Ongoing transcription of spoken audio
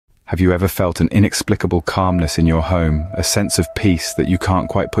Have you ever felt an inexplicable calmness in your home, a sense of peace that you can't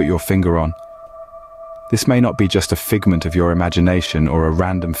quite put your finger on? This may not be just a figment of your imagination or a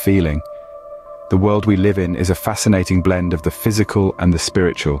random feeling. The world we live in is a fascinating blend of the physical and the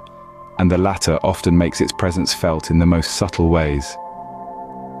spiritual, and the latter often makes its presence felt in the most subtle ways.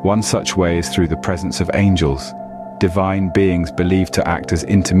 One such way is through the presence of angels, divine beings believed to act as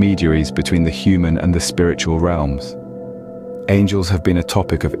intermediaries between the human and the spiritual realms. Angels have been a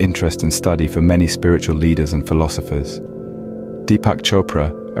topic of interest and study for many spiritual leaders and philosophers. Deepak Chopra,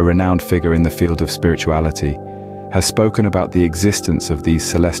 a renowned figure in the field of spirituality, has spoken about the existence of these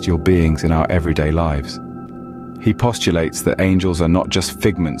celestial beings in our everyday lives. He postulates that angels are not just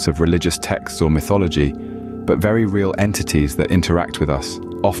figments of religious texts or mythology, but very real entities that interact with us,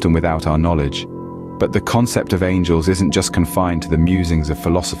 often without our knowledge. But the concept of angels isn't just confined to the musings of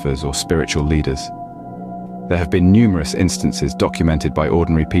philosophers or spiritual leaders. There have been numerous instances documented by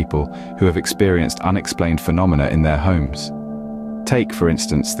ordinary people who have experienced unexplained phenomena in their homes. Take, for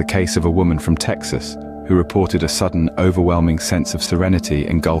instance, the case of a woman from Texas who reported a sudden, overwhelming sense of serenity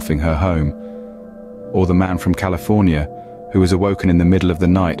engulfing her home, or the man from California who was awoken in the middle of the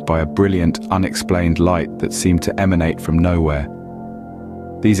night by a brilliant, unexplained light that seemed to emanate from nowhere.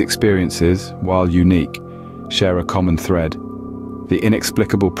 These experiences, while unique, share a common thread: the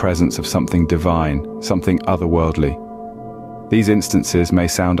inexplicable presence of something divine, something otherworldly. These instances may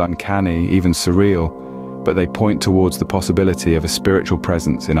sound uncanny, even surreal, but they point towards the possibility of a spiritual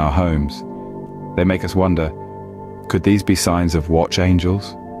presence in our homes. They make us wonder, could these be signs of watch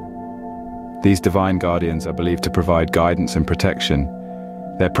angels? These divine guardians are believed to provide guidance and protection,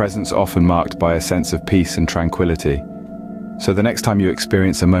 their presence often marked by a sense of peace and tranquility. So the next time you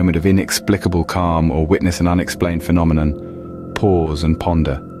experience a moment of inexplicable calm or witness an unexplained phenomenon, pause and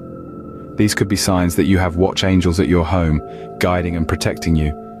ponder. These could be signs that you have watch angels at your home, guiding and protecting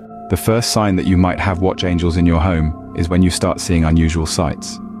you. The first sign that you might have watch angels in your home is when you start seeing unusual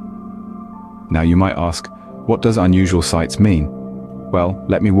sights. Now you might ask, what does unusual sights mean? Well,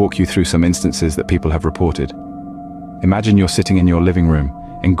 let me walk you through some instances that people have reported. Imagine you're sitting in your living room,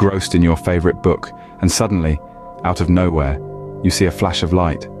 engrossed in your favorite book, and suddenly, out of nowhere, you see a flash of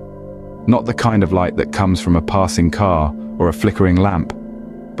light. Not the kind of light that comes from a passing car or a flickering lamp,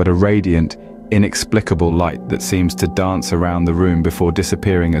 but a radiant, inexplicable light that seems to dance around the room before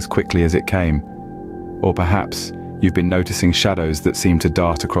disappearing as quickly as it came. Or perhaps you've been noticing shadows that seem to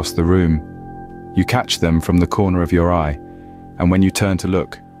dart across the room. You catch them from the corner of your eye, and when you turn to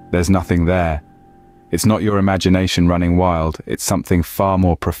look, there's nothing there. It's not your imagination running wild, it's something far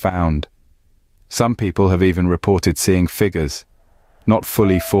more profound. Some people have even reported seeing figures, not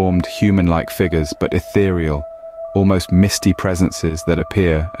fully formed human-like figures, but ethereal, almost misty presences that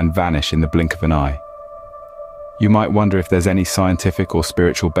appear and vanish in the blink of an eye. You might wonder if there's any scientific or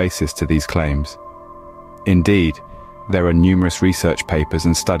spiritual basis to these claims. Indeed, there are numerous research papers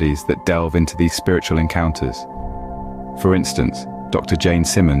and studies that delve into these spiritual encounters. For instance, Dr. Jane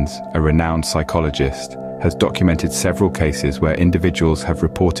Simmons, a renowned psychologist, has documented several cases where individuals have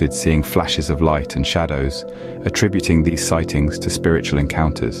reported seeing flashes of light and shadows, attributing these sightings to spiritual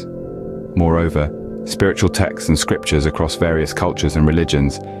encounters. Moreover, spiritual texts and scriptures across various cultures and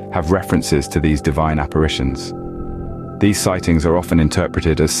religions have references to these divine apparitions. These sightings are often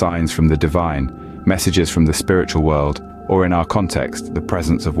interpreted as signs from the divine, messages from the spiritual world, or in our context, the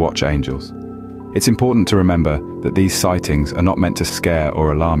presence of watch angels. It's important to remember that these sightings are not meant to scare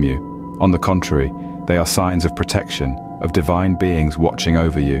or alarm you. On the contrary, they are signs of protection, of divine beings watching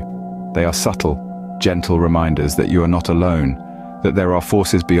over you. They are subtle, gentle reminders that you are not alone, that there are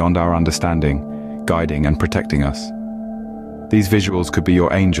forces beyond our understanding, guiding and protecting us. These visuals could be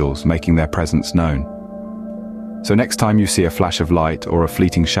your angels making their presence known. So next time you see a flash of light or a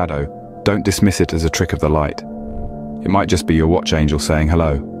fleeting shadow, don't dismiss it as a trick of the light. It might just be your watch angel saying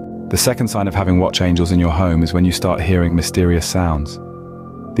hello. The second sign of having watch angels in your home is when you start hearing mysterious sounds.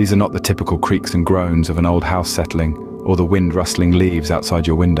 These are not the typical creaks and groans of an old house settling or the wind rustling leaves outside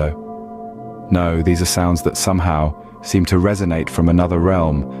your window. No, these are sounds that somehow seem to resonate from another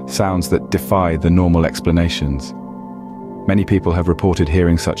realm, sounds that defy the normal explanations. Many people have reported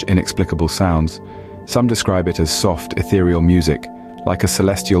hearing such inexplicable sounds. Some describe it as soft, ethereal music, like a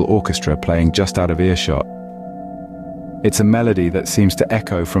celestial orchestra playing just out of earshot. It's a melody that seems to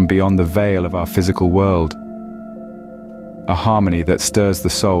echo from beyond the veil of our physical world. A harmony that stirs the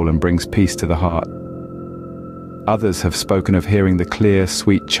soul and brings peace to the heart. Others have spoken of hearing the clear,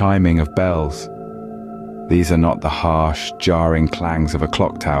 sweet chiming of bells. These are not the harsh, jarring clangs of a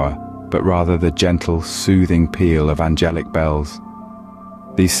clock tower, but rather the gentle, soothing peal of angelic bells.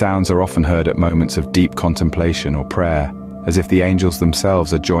 These sounds are often heard at moments of deep contemplation or prayer, as if the angels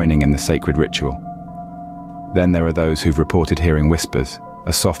themselves are joining in the sacred ritual. Then there are those who've reported hearing whispers,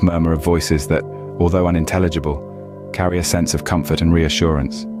 a soft murmur of voices that, although unintelligible, carry a sense of comfort and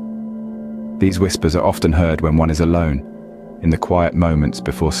reassurance. These whispers are often heard when one is alone, in the quiet moments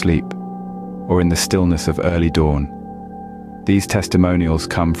before sleep, or in the stillness of early dawn. These testimonials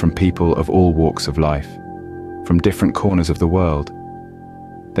come from people of all walks of life, from different corners of the world.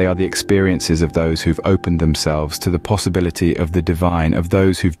 They are the experiences of those who've opened themselves to the possibility of the divine, of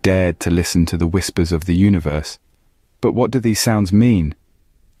those who've dared to listen to the whispers of the universe. But what do these sounds mean?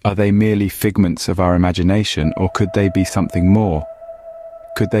 Are they merely figments of our imagination, or could they be something more?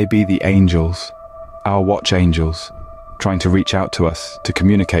 Could they be the angels, our watch angels, trying to reach out to us, to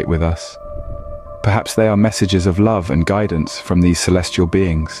communicate with us? Perhaps they are messages of love and guidance from these celestial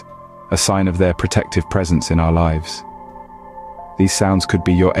beings, a sign of their protective presence in our lives. These sounds could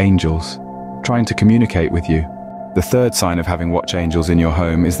be your angels, trying to communicate with you. The third sign of having watch angels in your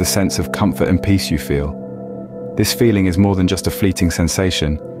home is the sense of comfort and peace you feel. This feeling is more than just a fleeting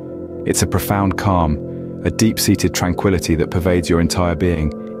sensation. It's a profound calm, a deep-seated tranquility that pervades your entire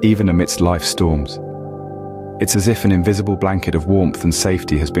being, even amidst life's storms. It's as if an invisible blanket of warmth and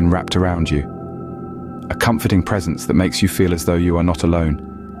safety has been wrapped around you. A comforting presence that makes you feel as though you are not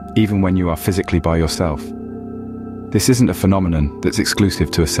alone, even when you are physically by yourself. This isn't a phenomenon that's exclusive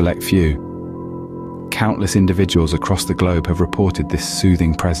to a select few. Countless individuals across the globe have reported this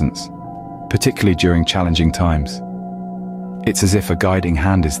soothing presence, particularly during challenging times. It's as if a guiding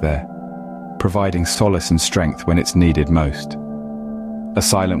hand is there, providing solace and strength when it's needed most. A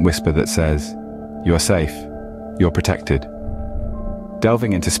silent whisper that says, "You are safe, you're protected."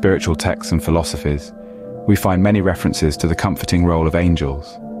 Delving into spiritual texts and philosophies, we find many references to the comforting role of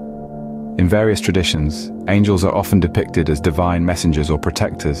angels. In various traditions, angels are often depicted as divine messengers or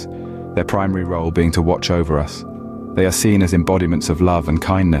protectors, their primary role being to watch over us. They are seen as embodiments of love and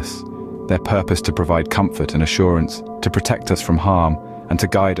kindness, their purpose to provide comfort and assurance, to protect us from harm, and to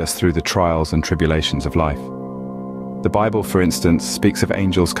guide us through the trials and tribulations of life. The Bible, for instance, speaks of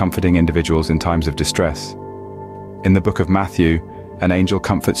angels comforting individuals in times of distress. In the book of Matthew, an angel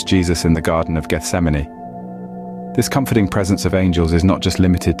comforts Jesus in the Garden of Gethsemane. This comforting presence of angels is not just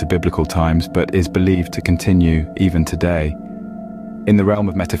limited to biblical times, but is believed to continue even today. In the realm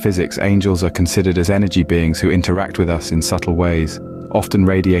of metaphysics, angels are considered as energy beings who interact with us in subtle ways, often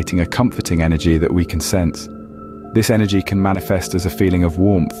radiating a comforting energy that we can sense. This energy can manifest as a feeling of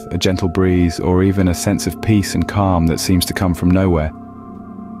warmth, a gentle breeze, or even a sense of peace and calm that seems to come from nowhere.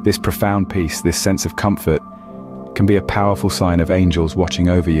 This profound peace, this sense of comfort, can be a powerful sign of angels watching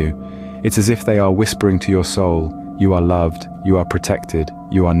over you. It's as if they are whispering to your soul, "You are loved, you are protected,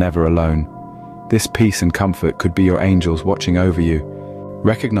 you are never alone." This peace and comfort could be your angels watching over you.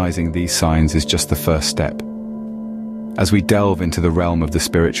 Recognizing these signs is just the first step. As we delve into the realm of the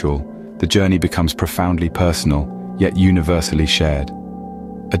spiritual, the journey becomes profoundly personal, yet universally shared.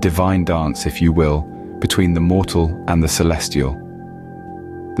 A divine dance, if you will, between the mortal and the celestial.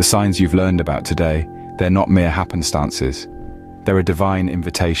 The signs you've learned about today, they're not mere happenstances. They're a divine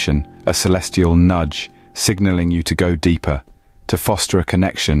invitation, a celestial nudge, signaling you to go deeper, to foster a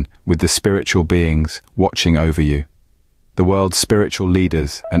connection with the spiritual beings watching over you. The world's spiritual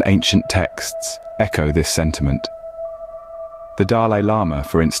leaders and ancient texts echo this sentiment. The Dalai Lama,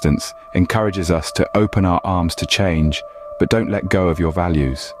 for instance, encourages us to open our arms to change, but don't let go of your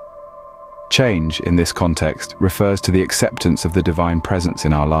values. Change, in this context, refers to the acceptance of the divine presence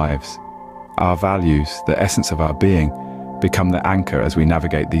in our lives. Our values, the essence of our being, become the anchor as we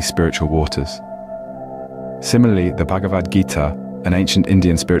navigate these spiritual waters. Similarly, the Bhagavad Gita, an ancient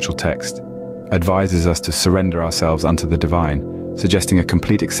Indian spiritual text, advises us to surrender ourselves unto the divine, suggesting a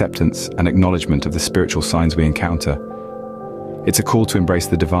complete acceptance and acknowledgement of the spiritual signs we encounter. It's a call to embrace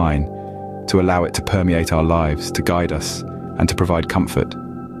the divine, to allow it to permeate our lives, to guide us, and to provide comfort.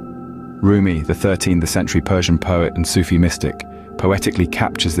 Rumi, the 13th century Persian poet and Sufi mystic, poetically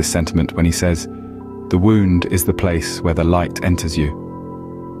captures this sentiment when he says, "The wound is the place where the light enters you."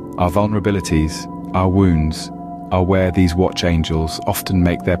 Our vulnerabilities, our wounds, are where these watch angels often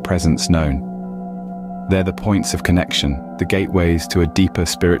make their presence known. They're the points of connection, the gateways to a deeper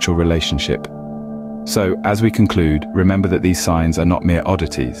spiritual relationship. So, as we conclude, remember that these signs are not mere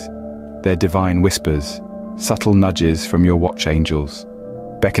oddities. They're divine whispers, subtle nudges from your watch angels,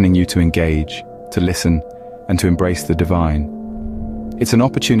 beckoning you to engage, to listen, and to embrace the divine. It's an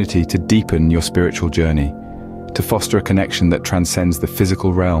opportunity to deepen your spiritual journey, to foster a connection that transcends the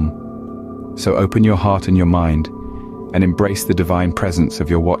physical realm. So open your heart and your mind, and embrace the divine presence of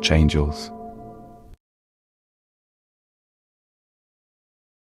your watch angels.